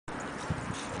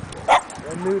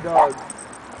New dogs.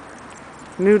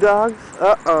 New dogs?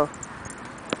 Uh-oh.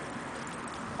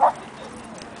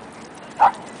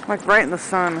 Like right in the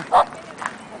sun.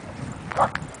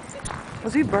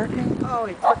 Was he barking? Oh,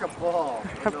 he took a ball.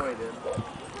 No, he didn't.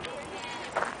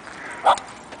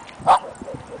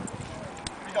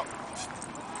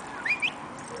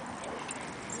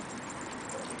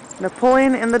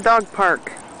 Napoleon in the dog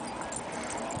park.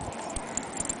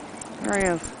 There he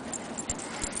is.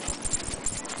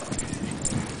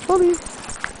 Bully.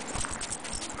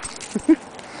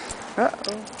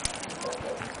 Uh-oh.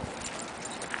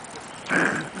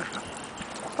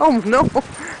 Oh no!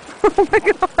 Oh my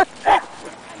god!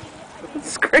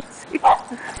 That's crazy.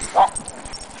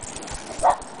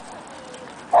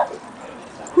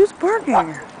 Who's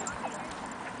barking?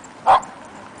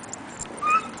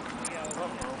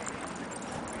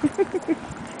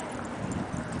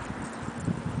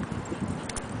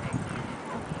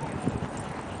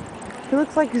 He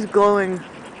looks like he's glowing.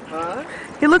 Huh?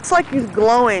 He looks like he's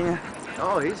glowing.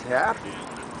 Oh, he's happy.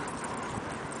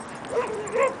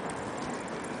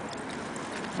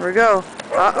 Here we go.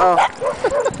 Uh-oh.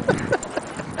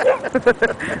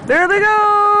 There they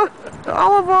go!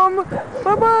 All of them!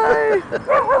 Bye-bye!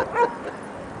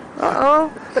 Uh-oh.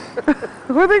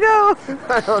 Where'd they go?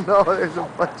 I don't know. There's a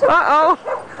bunch of... Uh-oh.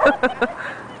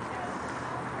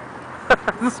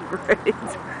 That's great.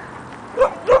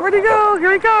 Where'd he go?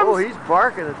 Here he comes. Oh, he's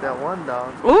barking at that one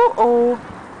dog. Uh-oh.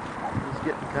 He's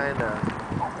getting kind of...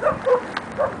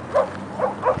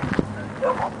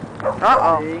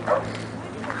 Uh-oh.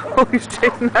 Oh, he's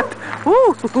chasing that.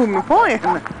 Ooh, Napoleon.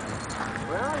 Well,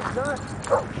 he's not...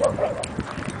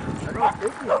 I don't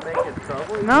think he's making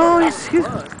trouble. No,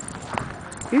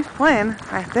 he's playing,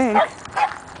 I think.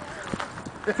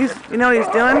 You know what he's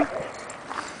doing?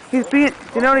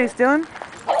 You know what he's doing?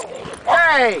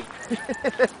 Hey!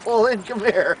 Pull in, come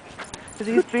here.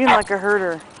 He's being like a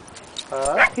herder.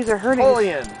 He's a herding.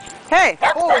 Napoleon. Hey!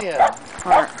 Napoleon.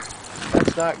 Alright.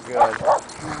 That's not good.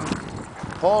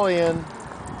 Napoleon.